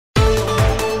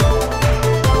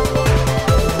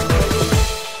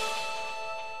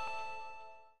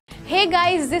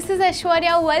guys, this is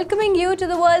Aishwarya welcoming you to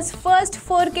the world's first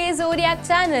 4K Zodiac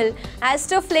channel,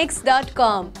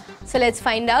 astroflix.com. So let's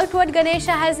find out what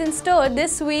Ganesha has in store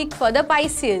this week for the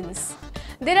Pisceans.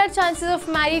 There are chances of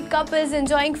married couples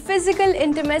enjoying physical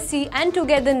intimacy and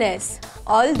togetherness,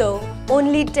 although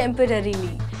only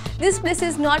temporarily. This bliss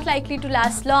is not likely to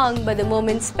last long, but the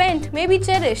moments spent may be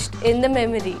cherished in the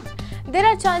memory. There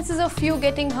are chances of you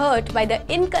getting hurt by the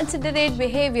inconsiderate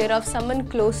behavior of someone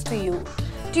close to you.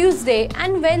 Tuesday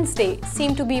and Wednesday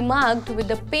seem to be marked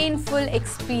with a painful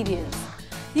experience.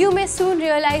 You may soon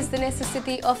realize the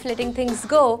necessity of letting things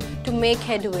go to make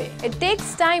headway. It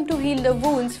takes time to heal the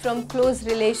wounds from close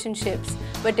relationships,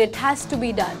 but it has to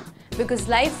be done because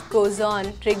life goes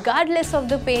on regardless of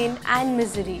the pain and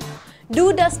misery.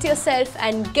 Do dust yourself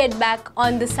and get back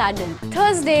on the saddle.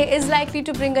 Thursday is likely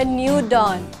to bring a new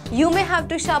dawn. You may have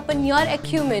to sharpen your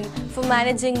acumen for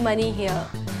managing money here.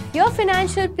 Your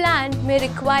financial plan may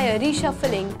require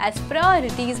reshuffling as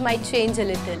priorities might change a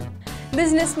little.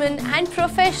 Businessmen and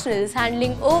professionals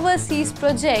handling overseas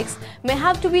projects may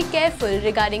have to be careful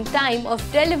regarding time of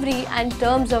delivery and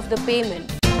terms of the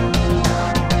payment.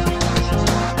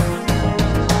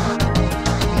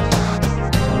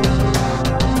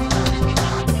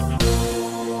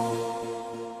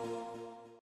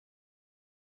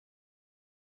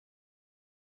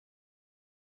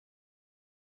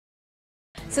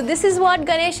 So this is what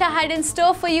Ganesha had in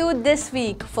store for you this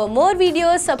week. For more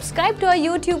videos, subscribe to our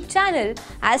YouTube channel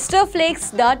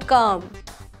astroflix.com.